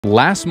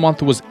Last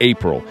month was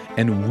April,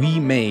 and we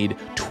made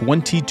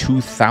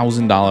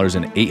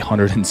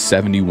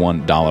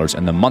 $22,871.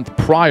 And the month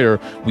prior,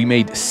 we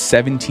made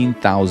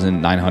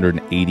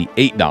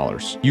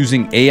 $17,988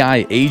 using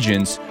AI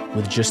agents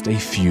with just a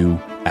few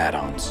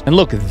add-ons. And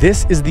look,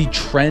 this is the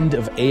trend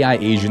of AI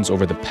agents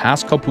over the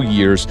past couple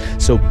years,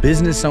 so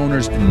business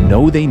owners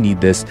know they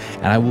need this,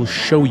 and I will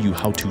show you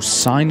how to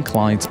sign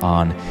clients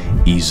on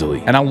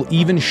easily. And I will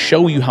even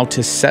show you how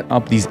to set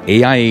up these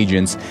AI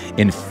agents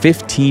in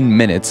 15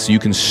 minutes so you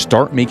can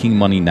start making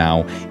money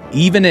now,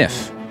 even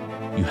if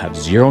you have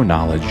zero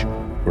knowledge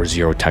or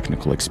zero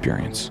technical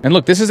experience. And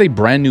look, this is a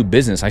brand new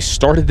business. I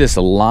started this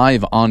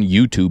live on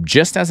YouTube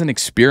just as an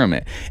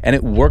experiment, and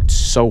it worked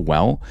so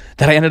well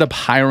that I ended up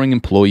hiring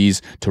employees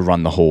to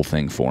run the whole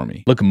thing for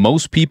me. Look,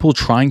 most people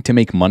trying to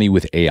make money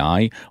with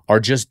AI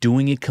are just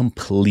doing it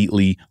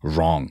completely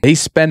wrong. They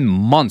spend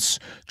months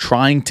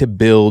trying to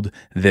build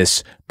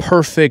this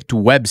perfect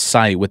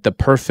website with the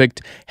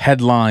perfect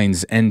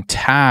headlines and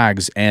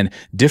tags and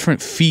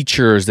different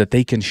features that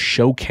they can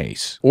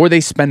showcase. Or they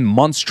spend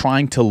months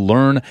trying to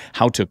learn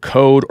how to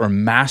code or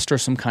master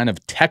some kind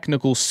of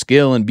technical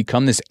skill and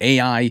become this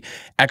AI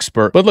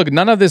expert. But look,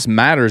 none of this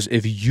matters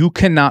if you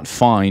cannot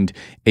find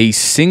a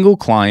single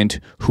client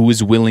who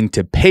is willing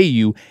to pay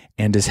you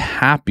and is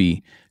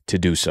happy to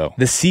do so.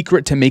 The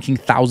secret to making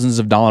thousands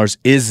of dollars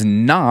is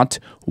not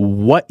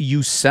what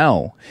you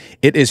sell.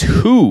 It is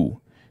who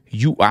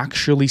you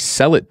actually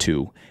sell it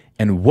to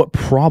and what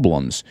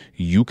problems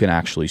you can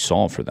actually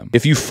solve for them.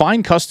 If you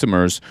find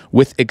customers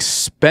with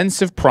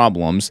expensive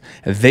problems,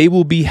 they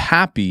will be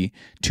happy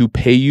to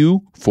pay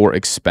you for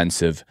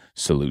expensive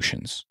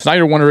solutions. So now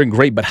you're wondering,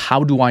 great, but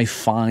how do I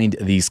find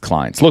these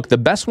clients? Look, the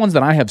best ones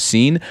that I have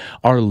seen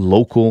are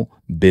local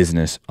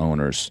business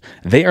owners.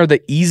 They are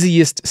the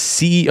easiest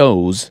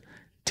CEOs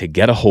to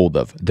get a hold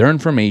of. Their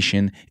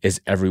information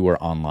is everywhere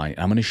online.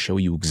 I'm going to show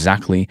you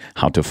exactly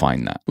how to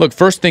find that. Look,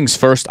 first things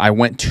first, I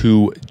went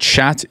to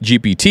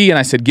ChatGPT and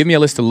I said, give me a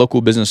list of local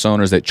business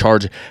owners that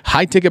charge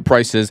high ticket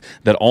prices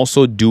that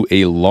also do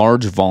a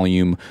large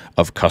volume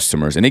of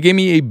customers. And it gave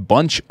me a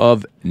bunch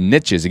of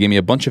niches. It gave me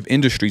a bunch of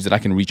industries that I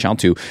can reach out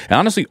to. And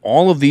honestly,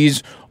 all of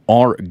these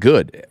are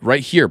good.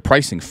 Right here,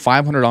 pricing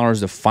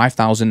 $500 to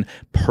 $5,000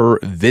 per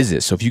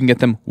visit. So if you can get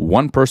them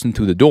one person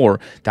through the door,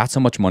 that's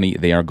how much money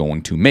they are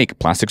going to make.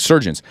 Plastic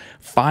surgeons,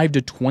 $5,000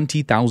 to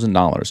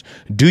 $20,000.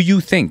 Do you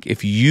think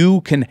if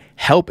you can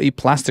help a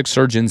plastic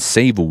surgeon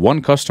save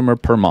one customer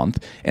per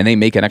month and they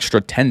make an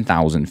extra $10,000,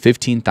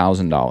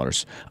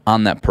 $15,000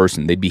 on that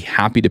person, they'd be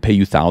happy to pay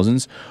you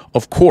thousands?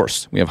 Of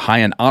course, we have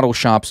high-end auto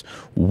shops,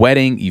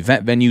 wedding,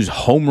 event venues,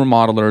 home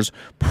remodelers,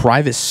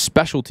 private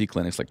specialty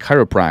clinics like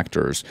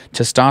chiropractors,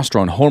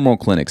 testosterone, hormone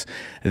clinics.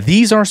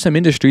 These are some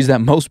industries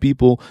that most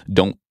people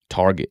don't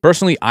target.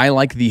 Personally, I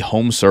like the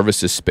home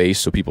services space.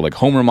 So people like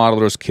home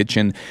remodelers,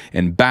 kitchen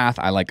and bath.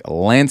 I like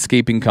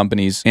landscaping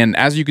companies. And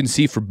as you can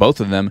see for both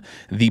of them,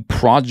 the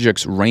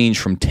projects range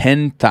from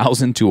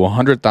 $10,000 to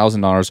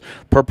 $100,000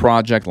 per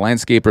project.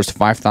 Landscapers,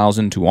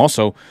 $5,000 to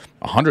also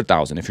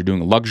 $100,000 if you're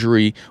doing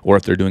luxury or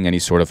if they're doing any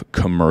sort of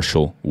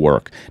commercial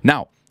work.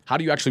 Now, how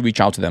do you actually reach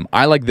out to them?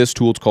 I like this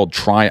tool. It's called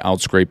Try Out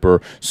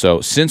Scraper.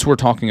 So since we're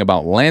talking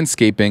about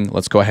landscaping,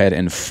 let's go ahead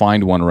and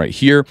find one right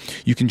here.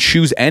 You can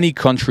choose any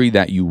country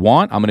that you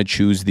want. I'm going to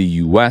choose the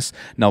US.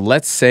 Now,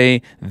 let's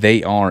say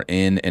they are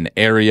in an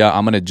area.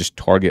 I'm going to just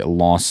target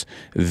Las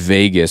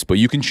Vegas, but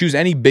you can choose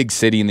any big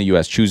city in the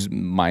US. Choose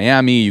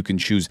Miami. You can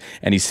choose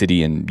any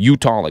city in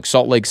Utah, like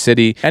Salt Lake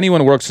City.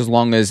 Anyone works as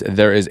long as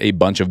there is a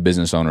bunch of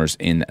business owners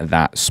in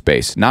that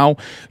space. Now,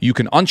 you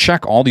can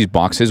uncheck all these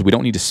boxes. We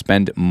don't need to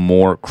spend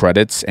more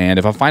credits, and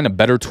if I find a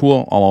better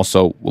tool, I'll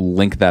also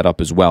link that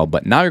up as well.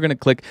 But now you're going to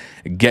click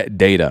Get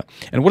Data,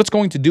 and what it's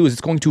going to do is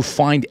it's going to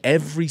find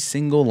every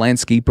single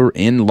landscaper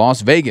in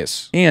Las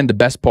Vegas. And the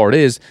best part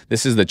is,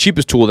 this is the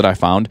cheapest tool that I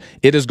found.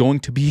 It is going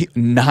to be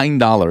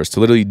 $9 to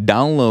literally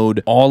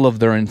download all of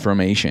their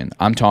information.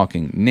 I'm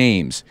talking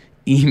names,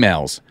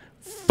 emails,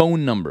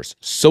 phone numbers,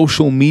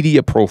 social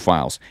media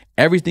profiles,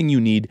 everything you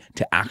need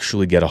to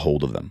actually get a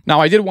hold of them. Now,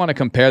 I did want to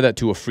compare that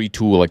to a free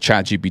tool like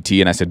ChatGPT,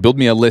 and I said, build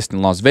me a list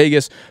in Las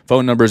Vegas,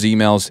 phone numbers,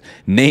 emails,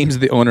 names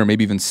of the owner,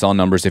 maybe even cell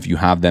numbers if you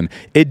have them.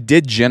 It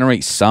did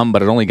generate some,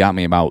 but it only got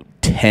me about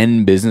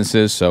 10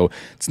 businesses, so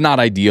it's not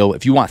ideal.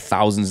 If you want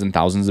thousands and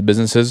thousands of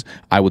businesses,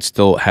 I would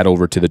still head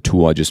over to the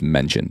tool I just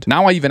mentioned.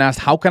 Now, I even asked,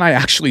 how can I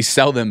actually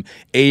sell them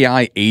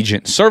AI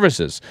agent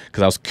services?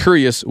 Because I was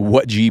curious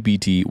what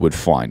GPT would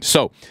find.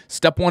 So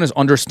step one is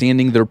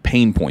understanding their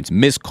pain points.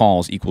 Missed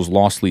calls equals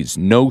lost leads,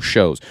 no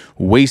shows,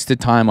 wasted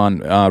time on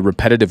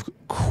repetitive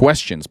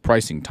questions,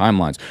 pricing,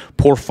 timelines,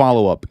 poor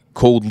follow-up,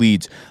 cold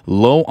leads,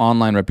 low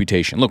online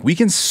reputation. Look, we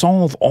can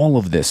solve all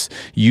of this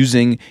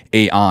using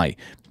AI.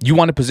 You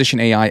want to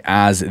position AI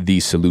as the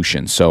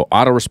solution. So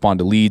auto respond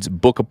to leads,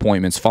 book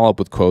appointments, follow up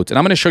with quotes. And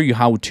I'm going to show you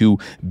how to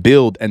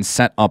build and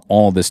set up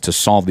all this to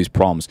solve these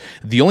problems.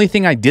 The only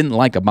thing I didn't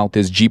like about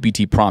this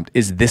GPT prompt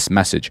is this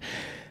message.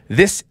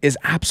 This is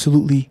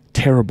absolutely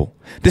terrible.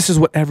 This is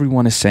what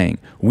everyone is saying.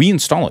 We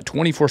install it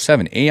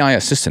 24/7, AI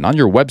assistant on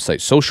your website,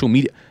 social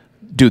media.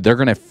 Dude, they're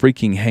going to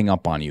freaking hang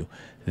up on you.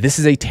 This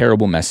is a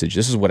terrible message.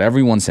 This is what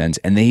everyone sends,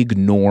 and they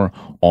ignore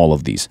all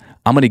of these.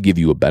 I'm going to give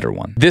you a better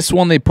one. This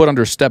one they put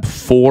under step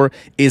 4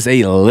 is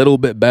a little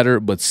bit better,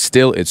 but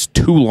still it's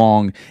too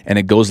long and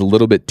it goes a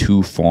little bit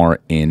too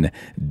far in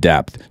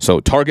depth. So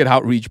target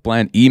outreach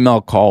plan, email,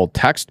 call,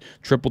 text,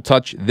 triple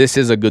touch. This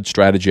is a good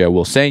strategy, I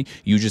will say.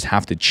 You just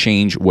have to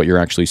change what you're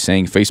actually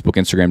saying. Facebook,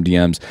 Instagram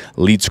DMs,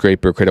 lead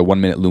scraper, create a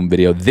 1-minute Loom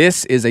video.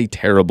 This is a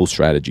terrible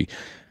strategy.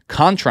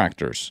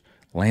 Contractors,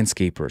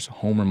 landscapers,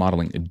 home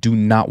remodeling, do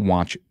not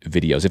watch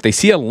videos. If they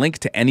see a link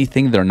to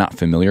anything they're not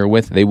familiar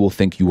with, they will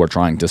think you are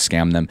trying to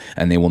scam them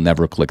and they will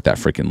never click that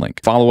freaking link.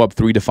 Follow up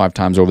 3 to 5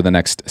 times over the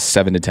next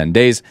 7 to 10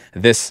 days.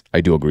 This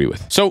I do agree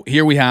with. So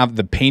here we have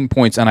the pain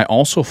points, and I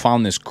also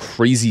found this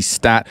crazy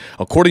stat.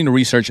 According to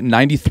research,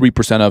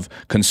 93% of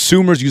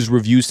consumers use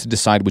reviews to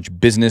decide which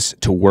business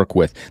to work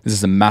with. This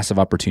is a massive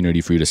opportunity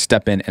for you to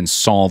step in and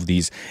solve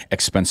these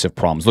expensive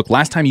problems. Look,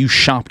 last time you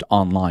shopped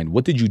online,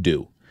 what did you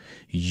do?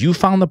 You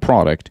found the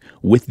product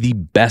with the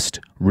best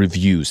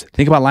reviews.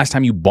 Think about last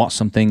time you bought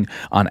something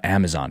on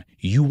Amazon.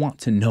 You want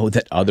to know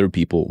that other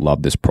people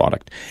love this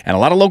product. And a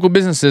lot of local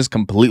businesses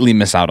completely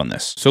miss out on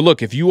this. So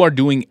look, if you are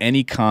doing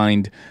any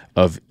kind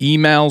of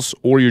emails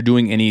or you're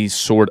doing any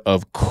sort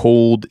of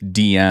cold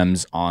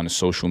DMs on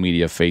social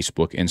media,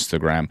 Facebook,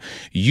 Instagram,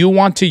 you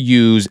want to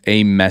use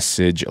a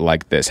message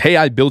like this. Hey,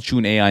 I built you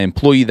an AI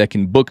employee that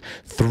can book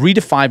 3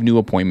 to 5 new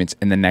appointments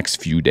in the next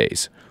few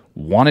days.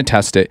 Want to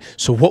test it.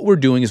 So what we're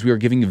doing is we are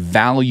giving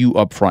value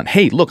up front.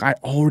 Hey, look, I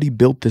already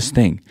built this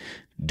thing.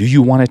 Do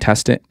you want to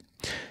test it?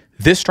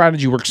 This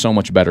strategy works so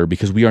much better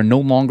because we are no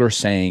longer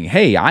saying,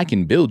 hey, I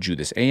can build you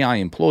this AI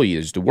employee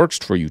that works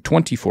for you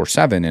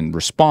 24/7 and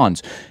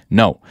responds.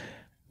 No,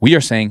 we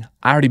are saying,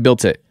 I already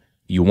built it.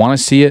 You want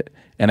to see it?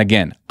 And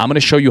again, I'm going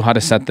to show you how to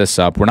set this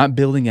up. We're not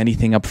building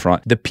anything up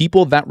front. The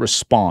people that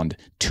respond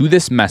to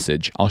this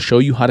message, I'll show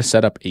you how to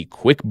set up a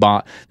quick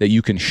bot that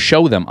you can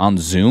show them on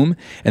Zoom,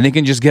 and they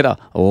can just get a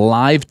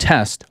live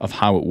test of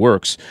how it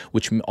works,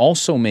 which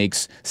also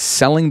makes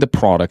selling the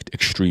product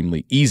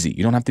extremely easy.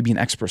 You don't have to be an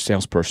expert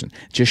salesperson.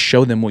 Just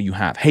show them what you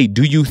have. Hey,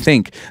 do you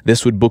think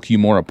this would book you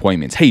more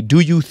appointments? Hey,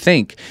 do you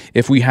think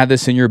if we had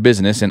this in your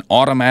business and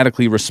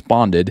automatically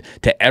responded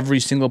to every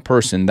single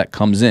person that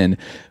comes in,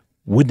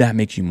 would that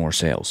make you more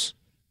sales?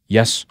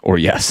 Yes or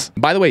yes?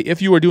 By the way,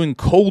 if you are doing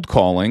cold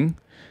calling,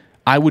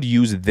 I would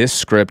use this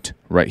script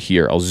right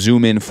here. I'll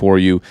zoom in for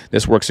you.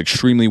 This works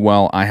extremely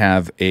well. I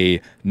have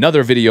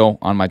another video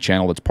on my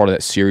channel that's part of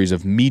that series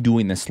of me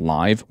doing this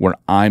live where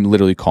I'm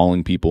literally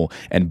calling people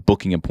and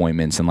booking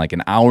appointments. In like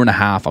an hour and a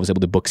half, I was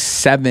able to book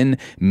 7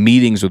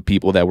 meetings with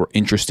people that were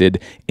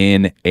interested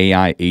in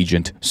AI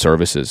agent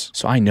services.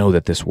 So I know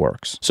that this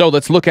works. So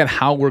let's look at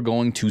how we're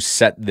going to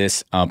set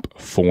this up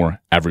for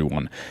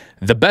everyone.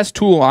 The best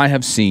tool I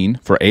have seen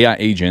for AI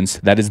agents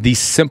that is the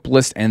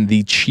simplest and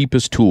the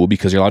cheapest tool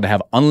because you're allowed to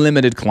have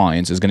unlimited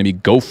clients is going to be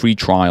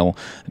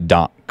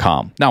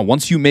GoFreeTrial.com. Now,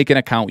 once you make an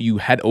account, you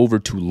head over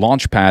to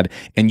Launchpad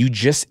and you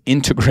just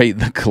integrate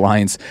the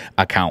client's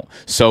account.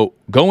 So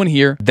go in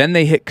here, then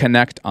they hit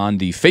connect on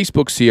the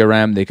Facebook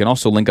CRM. They can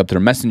also link up to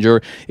their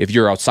messenger. If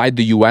you're outside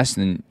the US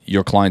and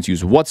your clients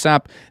use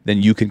WhatsApp,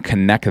 then you can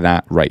connect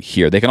that right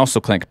here. They can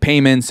also connect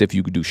payments if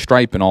you could do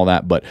Stripe and all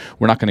that, but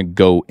we're not going to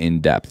go in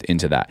depth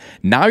into that.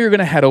 Now you're going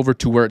to head over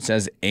to where it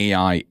says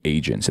AI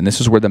agents, and this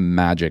is where the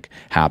magic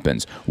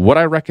happens. What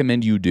I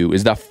recommend you do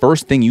is that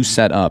first thing you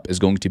set up is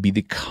going to be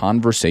the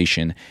conversation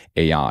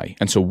AI.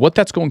 And so what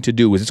that's going to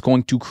do is it's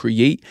going to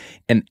create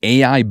an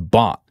AI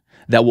bot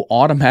that will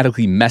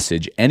automatically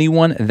message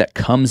anyone that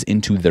comes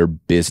into their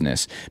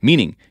business.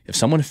 Meaning, if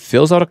someone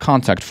fills out a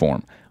contact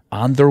form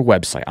on their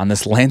website, on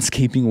this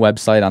landscaping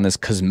website, on this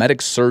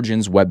cosmetic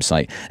surgeon's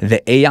website, the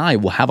AI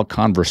will have a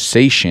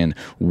conversation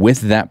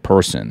with that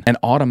person and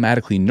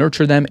automatically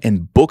nurture them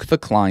and book the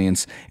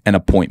clients an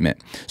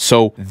appointment.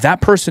 So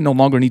that person no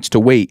longer needs to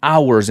wait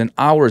hours and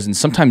hours and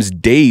sometimes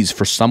days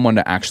for someone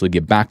to actually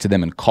get back to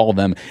them and call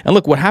them. And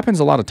look, what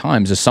happens a lot of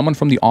times is someone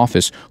from the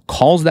office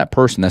calls that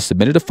person that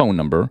submitted a phone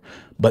number,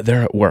 but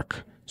they're at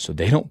work, so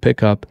they don't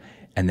pick up.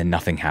 And then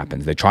nothing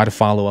happens. They try to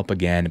follow up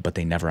again, but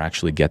they never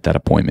actually get that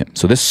appointment.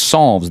 So this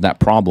solves that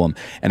problem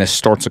and it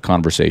starts a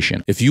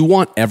conversation. If you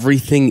want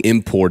everything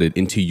imported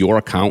into your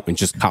account and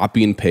just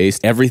copy and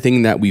paste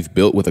everything that we've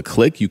built with a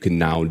click, you can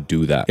now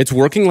do that. It's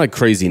working like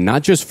crazy,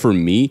 not just for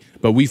me,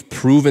 but we've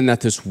proven that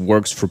this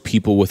works for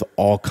people with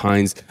all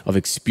kinds of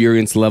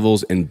experience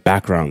levels and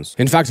backgrounds.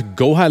 In fact,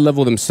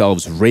 GoHighLevel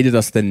themselves rated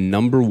us the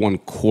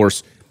 #1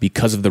 course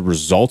because of the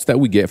results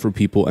that we get for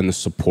people and the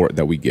support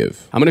that we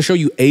give. I'm going to show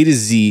you A to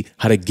Z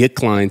how to get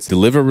clients,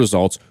 deliver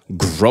results,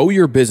 grow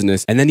your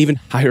business, and then even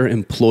hire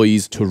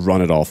employees to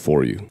run it all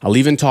for you. I'll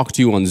even talk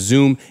to you on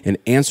Zoom and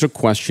answer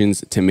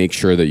questions to make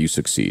sure that you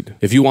succeed.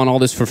 If you want all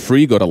this for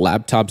free, go to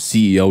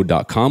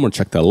laptopceo.com or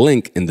check the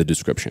link in the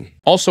description.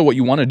 Also, what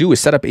you want to do is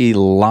set up a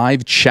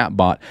live chat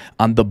bot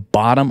on the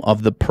bottom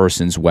of the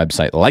person's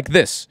website like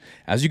this.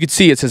 As you can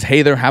see, it says,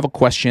 hey there, have a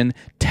question,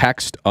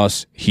 text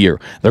us here.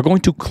 They're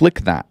going to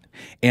click that.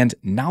 And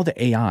now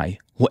the AI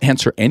will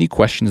answer any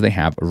questions they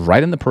have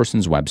right on the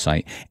person's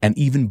website and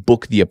even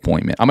book the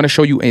appointment. I'm going to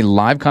show you a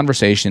live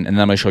conversation, and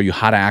then I'm going to show you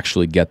how to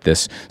actually get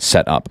this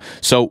set up.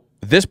 So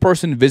this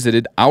person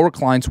visited our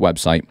client's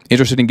website,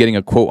 interested in getting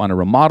a quote on a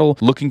remodel,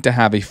 looking to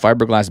have a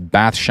fiberglass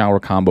bath shower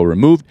combo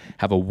removed,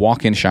 have a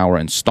walk-in shower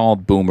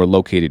installed. Boom, we're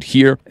located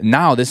here.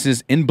 Now this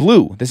is in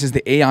blue. This is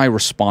the AI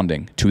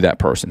responding to that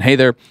person. Hey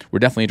there, we're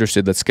definitely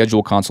interested. Let's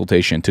schedule a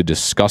consultation to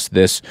discuss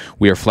this.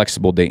 We are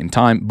flexible date and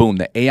time. Boom,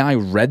 the AI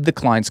read the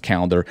client's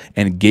calendar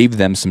and gave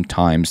them some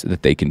times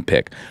that they can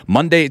pick.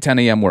 Monday at 10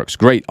 a.m. works.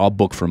 Great, I'll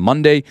book for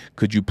Monday.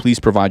 Could you please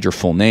provide your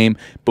full name?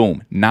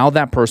 Boom, now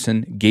that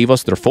person gave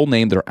us their full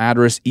name, their address,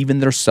 even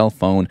their cell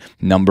phone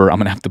number. I'm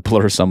going to have to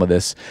blur some of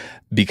this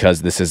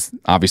because this is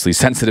obviously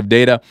sensitive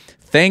data.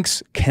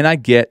 Thanks. Can I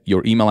get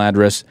your email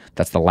address?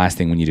 That's the last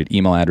thing we needed,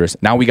 email address.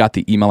 Now we got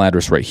the email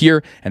address right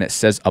here, and it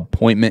says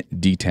appointment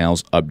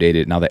details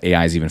updated. Now the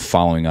AI is even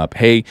following up.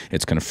 Hey,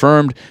 it's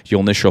confirmed. Your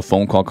initial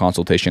phone call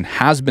consultation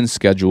has been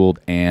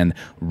scheduled and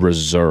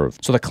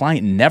reserved. So the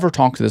client never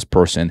talked to this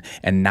person,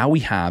 and now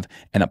we have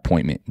an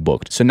appointment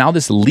booked. So now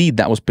this lead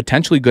that was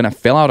potentially going to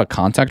fill out a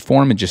contact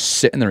form and just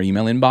sit in their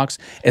email inbox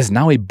is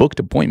now a booked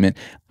appointment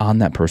on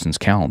that person's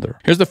calendar.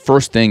 Here's the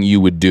first thing you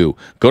would do.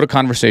 Go to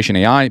Conversation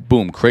AI,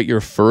 boom, create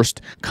your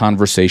first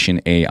Conversation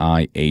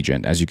AI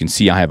agent. As you can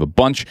see, I have a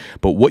bunch,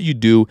 but what you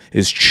do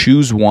is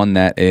choose one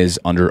that is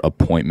under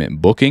appointment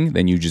booking.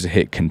 Then you just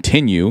hit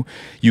continue.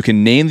 You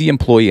can name the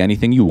employee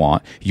anything you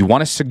want. You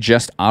want to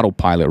suggest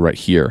autopilot right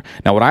here.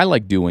 Now, what I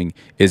like doing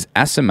is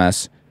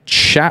SMS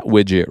chat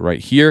widget right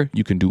here.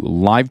 You can do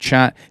live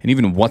chat and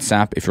even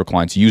WhatsApp if your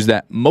clients use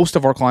that. Most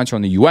of our clients are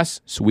in the US,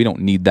 so we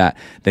don't need that.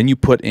 Then you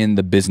put in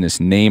the business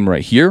name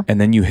right here, and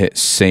then you hit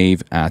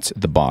save at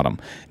the bottom.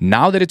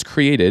 Now that it's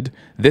created,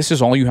 this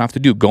is all you have to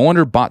do. Go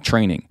under bot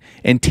training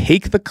and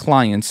take the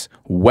client's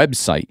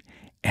website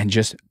and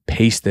just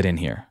paste it in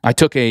here. I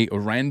took a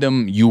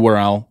random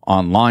URL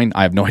online.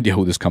 I have no idea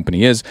who this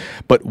company is,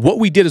 but what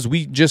we did is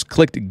we just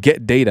clicked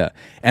get data,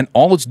 and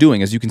all it's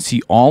doing, as you can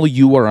see, all the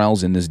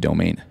URLs in this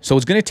domain. So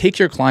it's going to take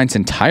your client's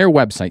entire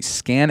website,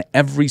 scan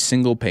every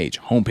single page,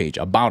 homepage,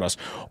 about us,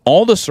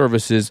 all the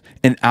services,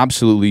 and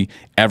absolutely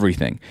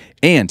everything.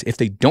 And if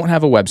they don't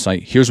have a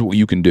website, here's what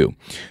you can do.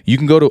 You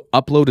can go to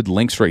uploaded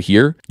links right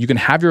here. You can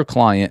have your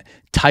client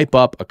type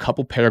up a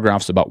couple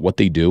paragraphs about what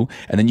they do,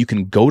 and then you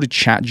can go to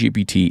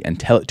ChatGPT and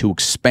tell it to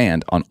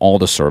expand on all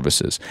the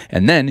services.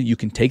 And then you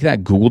can take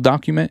that Google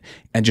document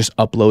and just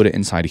upload it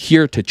inside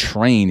here to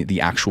train the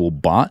actual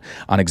bot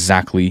on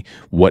exactly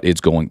what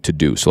it's going to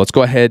do. So let's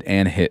go ahead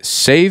and hit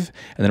save,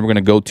 and then we're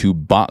going to go to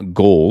bot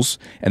goals.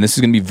 And this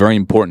is going to be very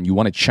important. You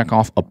want to check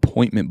off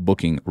appointment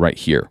booking right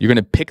here. You're going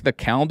to pick the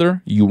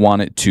calendar you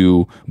want it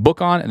to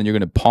book on, and then you're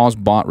going to pause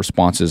bot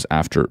responses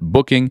after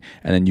booking,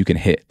 and then you can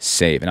hit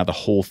save. And now the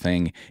whole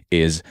thing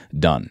is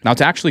done. Now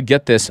to actually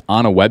get this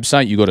on a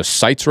website, you go to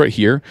sites right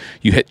here,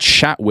 you hit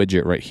chat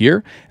widget right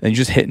here, and you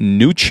just hit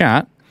new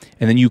chat,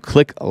 and then you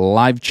click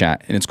live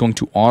chat, and it's going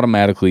to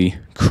automatically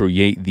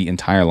create the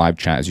entire live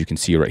chat. As you can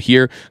see right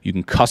here, you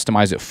can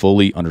customize it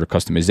fully under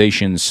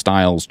customizations,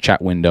 styles, chat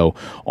window,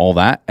 all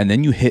that. And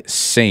then you hit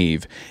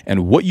save.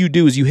 And what you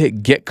do is you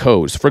hit get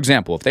codes. For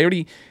example, if they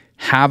already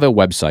have a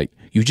website,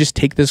 you just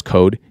take this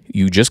code,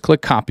 you just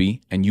click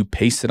copy, and you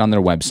paste it on their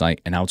website,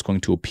 and now it's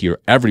going to appear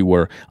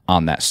everywhere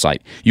on that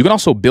site. You can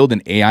also build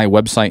an AI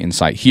website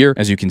inside here.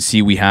 As you can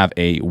see, we have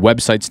a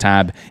websites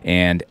tab,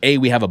 and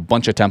we have a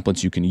bunch of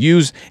templates you can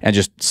use and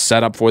just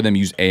set up for them,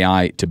 use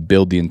AI to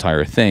build the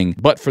entire thing.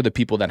 But for the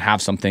people that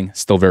have something,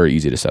 still very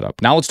easy to set up.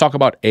 Now let's talk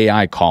about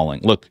AI calling.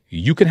 Look,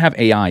 you can have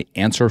AI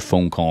answer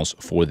phone calls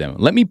for them.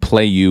 Let me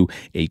play you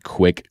a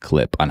quick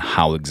clip on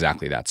how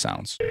exactly that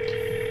sounds.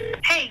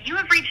 Hey, you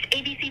have reached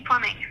ABC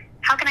Plumbing.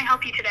 How can I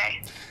help you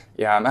today?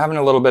 Yeah, I'm having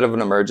a little bit of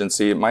an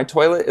emergency. My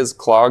toilet is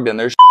clogged and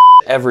there's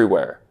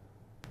everywhere.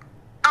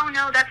 Oh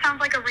no, that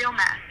sounds like a real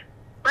mess.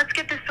 Let's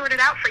get this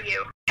sorted out for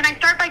you. Can I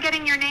start by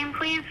getting your name,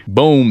 please?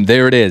 Boom,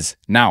 there it is.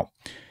 Now,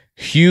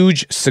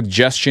 huge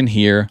suggestion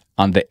here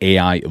on the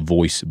AI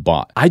voice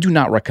bot. I do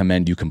not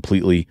recommend you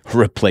completely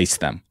replace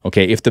them,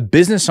 okay? If the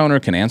business owner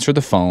can answer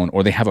the phone,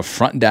 or they have a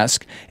front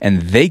desk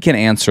and they can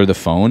answer the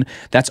phone,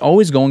 that's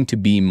always going to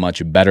be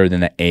much better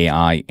than the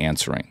AI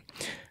answering.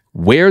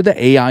 Where the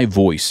AI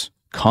voice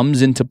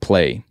comes into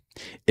play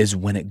is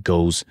when it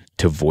goes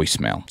to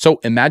voicemail. So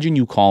imagine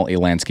you call a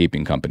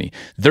landscaping company.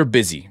 They're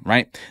busy,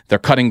 right? They're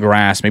cutting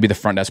grass. Maybe the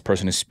front desk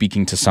person is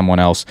speaking to someone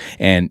else,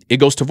 and it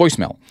goes to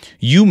voicemail.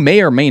 You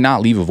may or may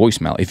not leave a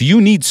voicemail. If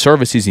you need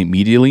services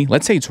immediately,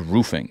 let's say it's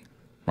roofing,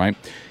 right?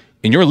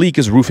 And your leak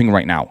is roofing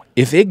right now.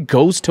 If it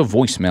goes to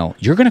voicemail,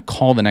 you're going to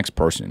call the next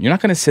person. You're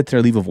not going to sit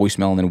there, leave a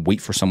voicemail, and then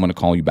wait for someone to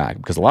call you back,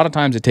 because a lot of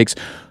times it takes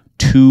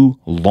too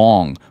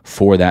long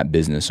for that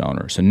business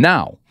owner. So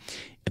now,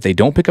 if they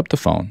don't pick up the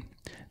phone,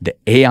 the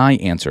AI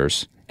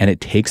answers and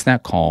it takes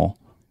that call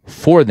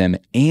for them,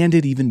 and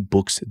it even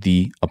books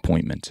the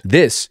appointment.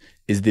 This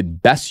is the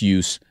best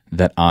use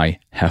that I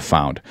have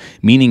found,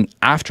 meaning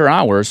after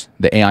hours,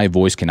 the AI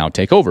voice can now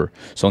take over.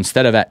 So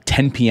instead of at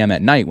 10 p.m.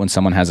 at night when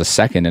someone has a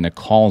second and it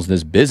calls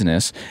this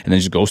business and then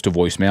just goes to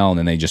voicemail and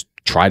then they just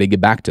try to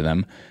get back to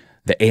them,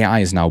 the AI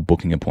is now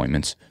booking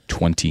appointments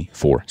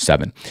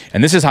 24/7.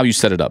 And this is how you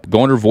set it up.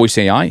 Go under Voice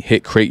AI,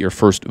 hit create your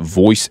first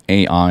Voice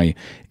AI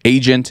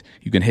agent.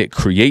 You can hit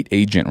create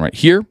agent right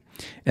here.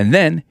 And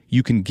then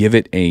you can give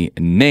it a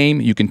name.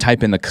 You can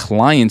type in the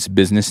client's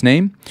business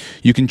name.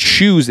 You can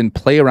choose and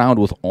play around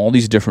with all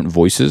these different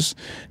voices.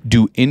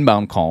 Do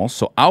inbound calls.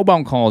 So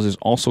outbound calls is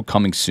also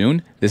coming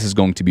soon. This is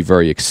going to be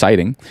very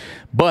exciting.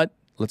 But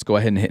let's go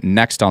ahead and hit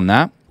next on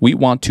that. We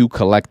want to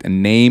collect a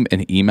name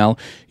and email.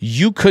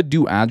 You could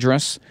do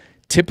address.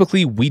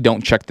 Typically, we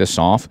don't check this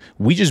off.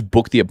 We just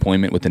book the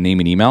appointment with the name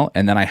and email,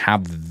 and then I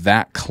have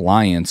that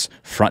client's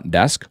front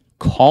desk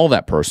call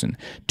that person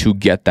to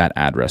get that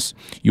address.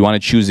 You want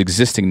to choose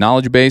existing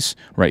knowledge base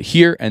right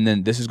here, and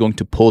then this is going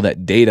to pull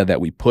that data that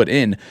we put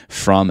in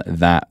from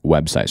that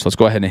website. So let's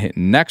go ahead and hit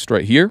next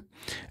right here,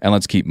 and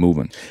let's keep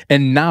moving.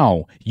 And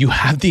now you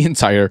have the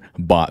entire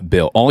bot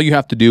built. All you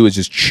have to do is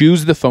just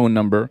choose the phone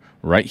number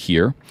right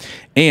here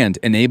and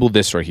enable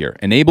this right here.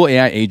 Enable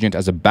AI agent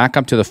as a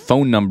backup to the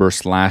phone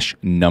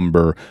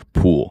number/number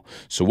pool.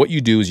 So what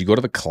you do is you go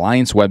to the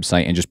client's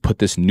website and just put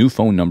this new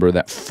phone number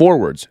that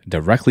forwards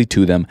directly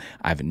to them.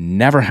 I've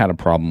never had a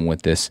problem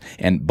with this.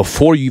 And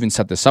before you even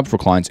set this up for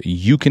clients,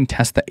 you can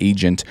test the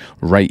agent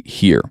right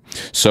here.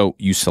 So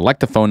you select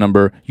the phone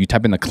number, you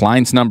type in the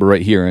client's number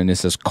right here, and it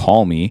says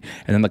call me,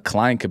 and then the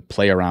client could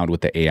play around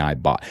with the AI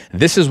bot.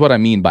 This is what I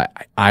mean by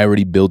I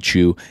already built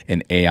you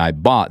an AI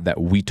bot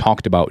that we talked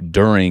about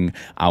during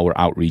our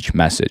outreach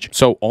message.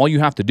 So all you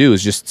have to do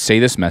is just say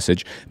this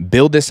message,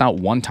 build this out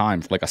one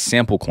time for like a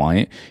sample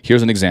client.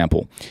 Here's an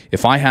example.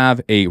 If I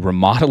have a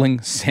remodeling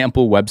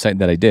sample website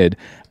that I did,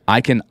 I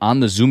can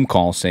on the Zoom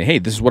call say, hey,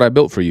 this is what I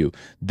built for you.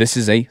 This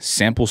is a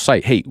sample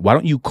site. Hey, why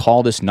don't you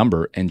call this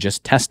number and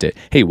just test it?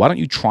 Hey, why don't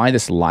you try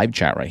this live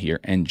chat right here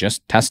and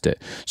just test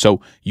it? So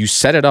you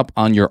set it up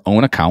on your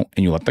own account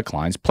and you let the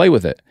clients play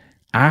with it.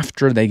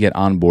 After they get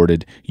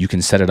onboarded, you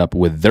can set it up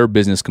with their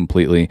business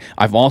completely.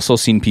 I've also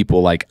seen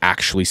people like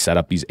actually set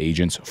up these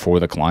agents for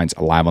the clients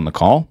live on the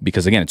call,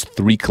 because again, it's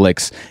 3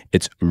 clicks.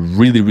 It's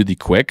really, really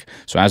quick.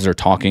 So as they're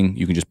talking,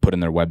 you can just put in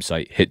their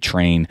website, hit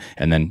train,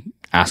 and then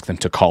ask them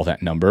to call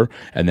that number,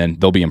 and then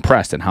they'll be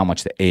impressed at how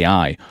much the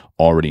AI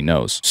already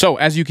knows. So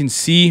as you can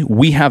see,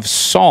 we have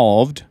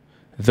solved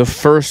the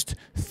first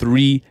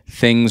 3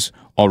 things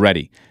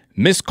already.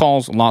 Missed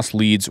calls, lost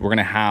leads, we're going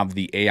to have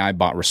the AI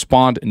bot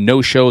respond.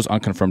 No shows,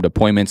 unconfirmed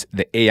appointments,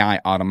 the AI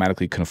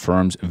automatically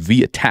confirms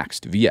via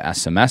text, via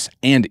SMS,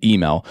 and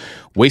email.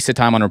 Wasted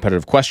time on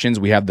repetitive questions.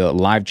 We have the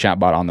live chat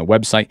bot on the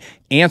website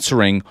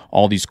answering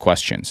all these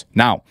questions.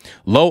 Now,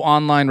 low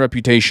online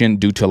reputation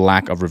due to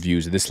lack of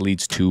reviews. This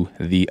leads to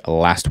the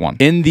last one.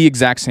 In the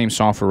exact same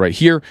software right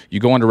here, you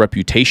go under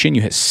reputation,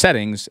 you hit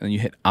settings, and you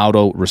hit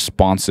auto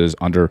responses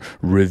under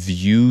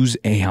reviews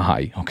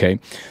AI, okay?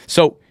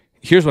 So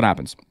here's what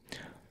happens.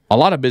 A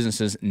lot of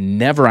businesses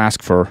never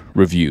ask for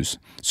reviews.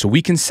 So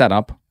we can set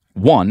up,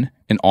 one,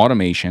 an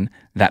automation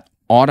that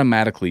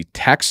automatically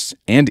texts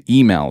and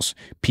emails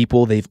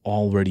people they've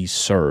already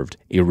served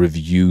a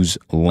reviews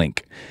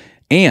link.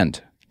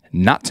 And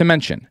not to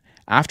mention,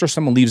 after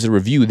someone leaves a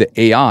review, the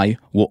AI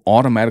will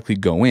automatically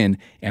go in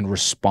and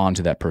respond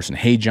to that person.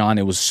 Hey, John,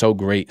 it was so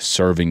great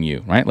serving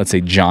you, right? Let's say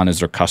John is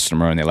their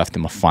customer and they left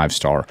him a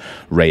 5-star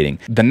rating.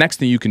 The next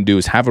thing you can do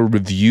is have a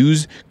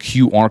reviews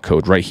QR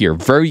code right here.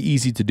 Very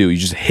easy to do. You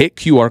just hit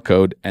QR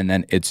code and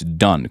then it's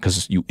done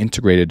because you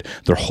integrated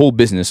their whole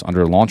business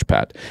under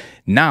Launchpad.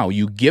 Now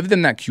you give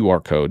them that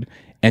QR code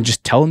and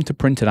just tell them to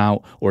print it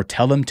out or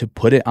tell them to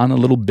put it on a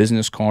little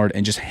business card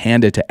and just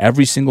hand it to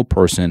every single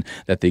person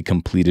that they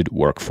completed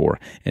work for.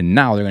 And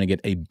now they're going to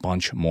get a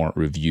bunch more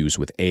reviews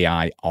with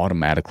AI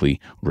automatically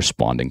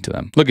responding to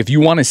them. Look, if you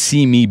want to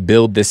see me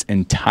build this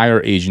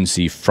entire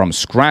agency from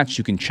scratch,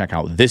 you can check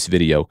out this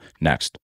video next.